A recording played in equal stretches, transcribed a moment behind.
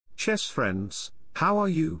chess friends, how are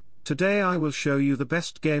you? Today I will show you the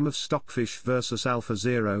best game of Stockfish versus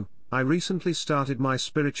AlphaZero. I recently started my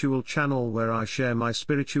spiritual channel where I share my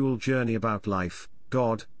spiritual journey about life,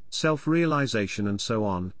 God, self-realization and so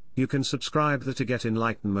on. You can subscribe there to get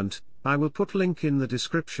enlightenment. I will put link in the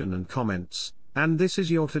description and comments. And this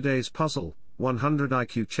is your today's puzzle, 100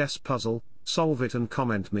 IQ chess puzzle. Solve it and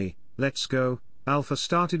comment me. Let's go. Alpha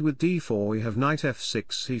started with d4. We have knight f6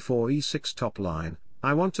 c4 e6 top line.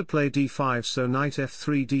 I want to play d5, so knight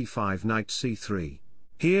f3 d5 knight c3.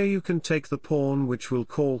 Here you can take the pawn, which we'll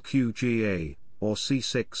call Qga, or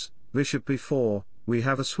c6, bishop b4. We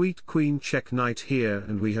have a sweet queen check knight here,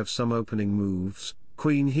 and we have some opening moves.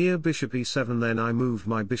 Queen here, bishop e7, then I moved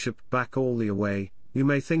my bishop back all the way. You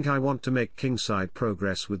may think I want to make kingside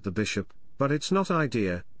progress with the bishop, but it's not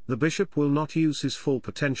idea. The bishop will not use his full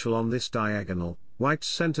potential on this diagonal. White's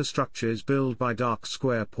center structure is built by dark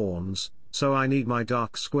square pawns, so I need my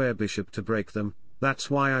dark square bishop to break them. That's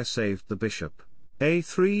why I saved the bishop.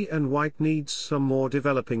 a3, and white needs some more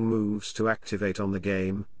developing moves to activate on the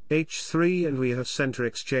game. h3, and we have center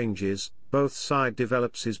exchanges. Both side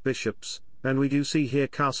develops his bishops, and we do see here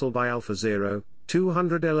castle by AlphaZero.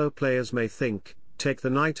 200 elo players may think, take the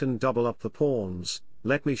knight and double up the pawns.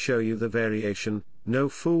 Let me show you the variation. No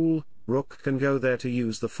fool, rook can go there to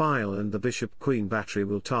use the file, and the bishop-queen battery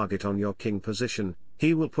will target on your king position.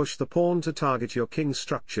 He will push the pawn to target your king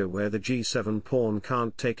structure where the g7 pawn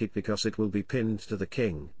can't take it because it will be pinned to the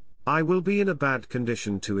king. I will be in a bad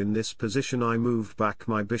condition too. In this position I moved back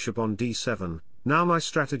my bishop on d7. Now my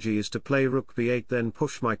strategy is to play rook b8, then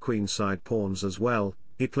push my queenside pawns as well.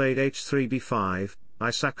 He played h3 b5, I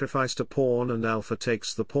sacrificed a pawn and Alpha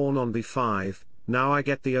takes the pawn on b5. Now I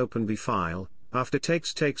get the open b file. After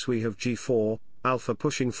takes we have g4, Alpha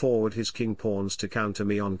pushing forward his king pawns to counter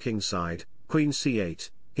me on kingside. Queen c8.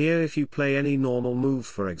 Here if you play any normal move,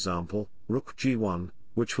 for example, rook g1,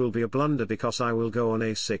 which will be a blunder because I will go on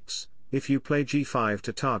a6, if you play g5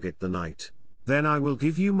 to target the knight, then I will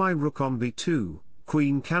give you my rook on b2,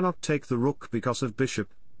 queen cannot take the rook because of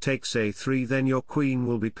bishop, takes a3, then your queen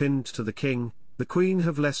will be pinned to the king. The queen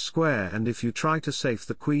have less square, and if you try to save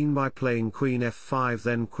the queen by playing queen f5,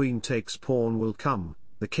 then queen takes pawn will come.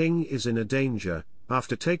 The king is in a danger.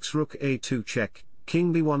 After takes rook a2 check,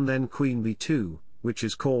 king b1, then queen b2, which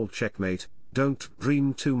is called checkmate. Don't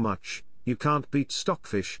dream too much, you can't beat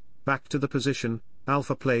Stockfish. Back to the position,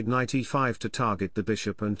 Alpha played knight e5 to target the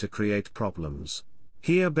bishop and to create problems.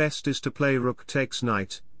 Here best is to play rook takes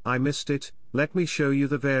knight. I missed it. Let me show you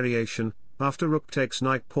the variation. After rook takes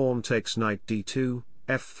knight, pawn takes knight d2,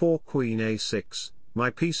 f4, queen a6, my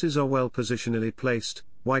pieces are well positionally placed.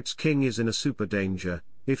 White's king is in a super danger.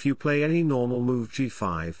 If you play any normal move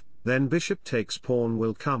g5, then bishop takes pawn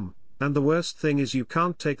will come, and the worst thing is you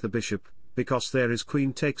can't take the bishop, because there is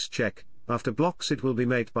queen takes check. After blocks it will be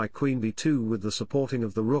made by queen b2 with the supporting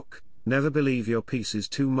of the rook. Never believe your pieces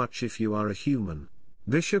too much if you are a human.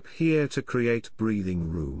 Bishop here to create breathing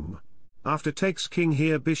room. After takes king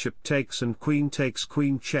here, bishop takes and queen takes,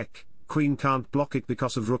 queen check. Queen can't block it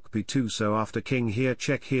because of rook b2, so after king here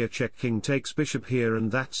check, king takes bishop here,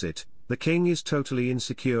 and that's it. The king is totally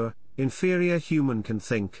insecure. Inferior human can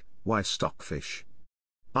think, why Stockfish?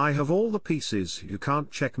 I have all the pieces, you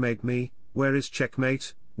can't checkmate me. Where is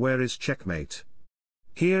checkmate? Where is checkmate?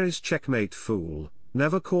 Here is checkmate, fool.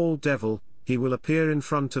 Never call devil, he will appear in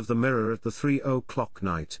front of the mirror at the 3 o'clock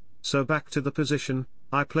night. So back to the position.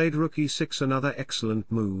 I played rook e6, another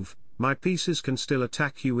excellent move. My pieces can still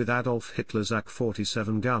attack you with Adolf Hitler's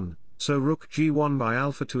AK-47 gun, so rook g1 by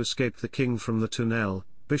Alpha to escape the king from the tunnel.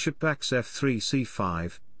 Bishop backs f3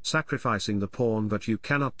 c5, sacrificing the pawn, but you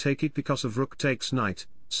cannot take it because of rook takes knight,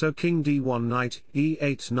 so king d1 knight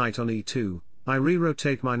e8 knight on e2. I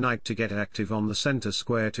re-rotate my knight to get active on the center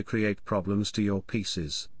square to create problems to your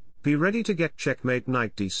pieces. Be ready to get checkmate.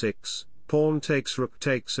 Knight d6. Pawn takes, rook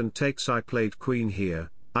takes and takes. I played queen here.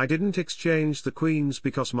 I didn't exchange the queens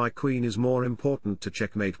because my queen is more important to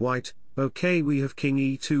checkmate white. Okay, we have king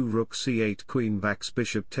e2, rook c8, queen backs,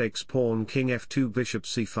 bishop takes pawn, king f2, bishop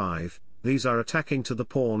c5. These are attacking to the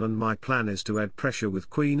pawn, and my plan is to add pressure with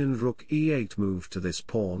queen and rook e8 move to this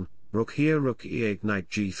pawn. Rook here, rook e8, knight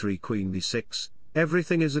g3, queen b6.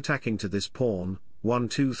 Everything is attacking to this pawn. 1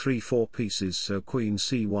 2 3 4 pieces, so queen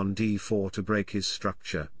c1 d4 to break his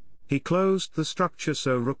structure. He closed the structure,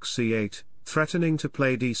 so rook c8, threatening to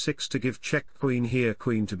play d6 to give check. Queen here,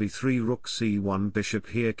 queen to b3, rook c1, bishop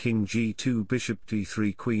here, king g2, bishop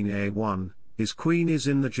d3, queen a1. His queen is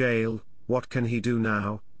in the jail. What can he do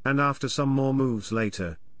now? And after some more moves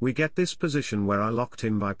later, we get this position where I locked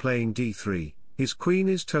him by playing d3. His queen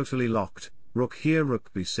is totally locked. Rook here,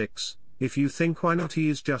 rook b6. If you think why not, he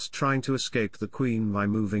is just trying to escape the queen by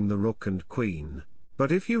moving the rook and queen.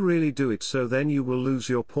 But if you really do it so, then you will lose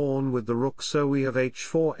your pawn with the rook, so we have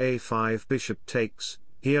h4 a5 bishop takes.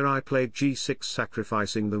 Here I played g6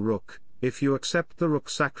 sacrificing the rook. If you accept the rook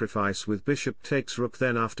sacrifice with bishop takes rook,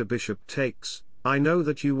 then after bishop takes, I know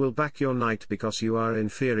that you will back your knight because you are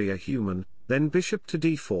inferior human. Then bishop to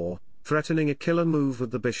d4, threatening a killer move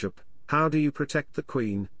with the bishop. How do you protect the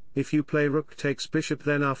queen? If you play rook takes bishop,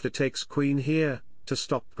 then after takes queen here, to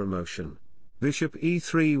stop promotion. Bishop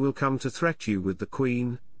e3 will come to threat you with the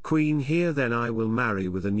queen. Queen here, then I will marry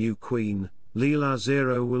with a new queen.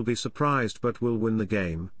 AlphaZero will be surprised but will win the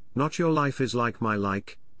game. Not your life is like my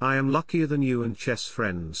like. I am luckier than you and chess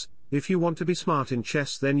friends. If you want to be smart in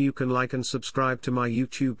chess, then you can like and subscribe to my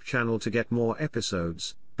YouTube channel to get more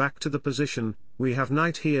episodes. Back to the position, we have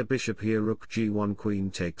knight here, bishop here, rook g1,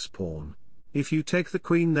 queen takes pawn. If you take the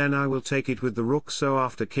queen, then I will take it with the rook, so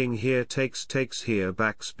after king here takes here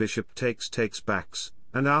backs, bishop takes backs,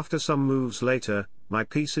 and after some moves later, my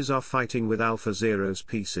pieces are fighting with AlphaZero's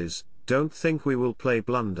pieces. Don't think we will play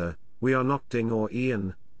blunder, we are not Ding or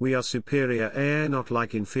Ian, we are superior AI, not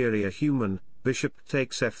like inferior human. Bishop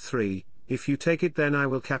takes f3, if you take it then I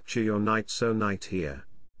will capture your knight, so knight here.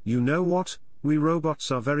 You know what, we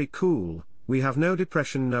robots are very cool, we have no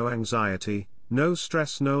depression, no anxiety, no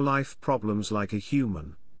stress, no life problems like a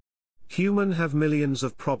human. Human have millions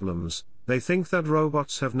of problems. They think that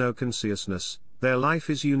robots have no consciousness. Their life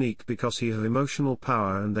is unique because he have emotional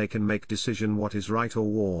power and they can make decision what is right or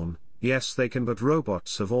wrong. Yes they can, but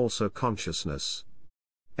robots have also consciousness.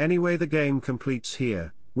 Anyway, the game completes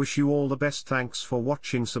here. Wish you all the best, thanks for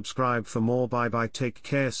watching, subscribe for more, bye bye, take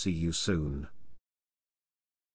care, see you soon.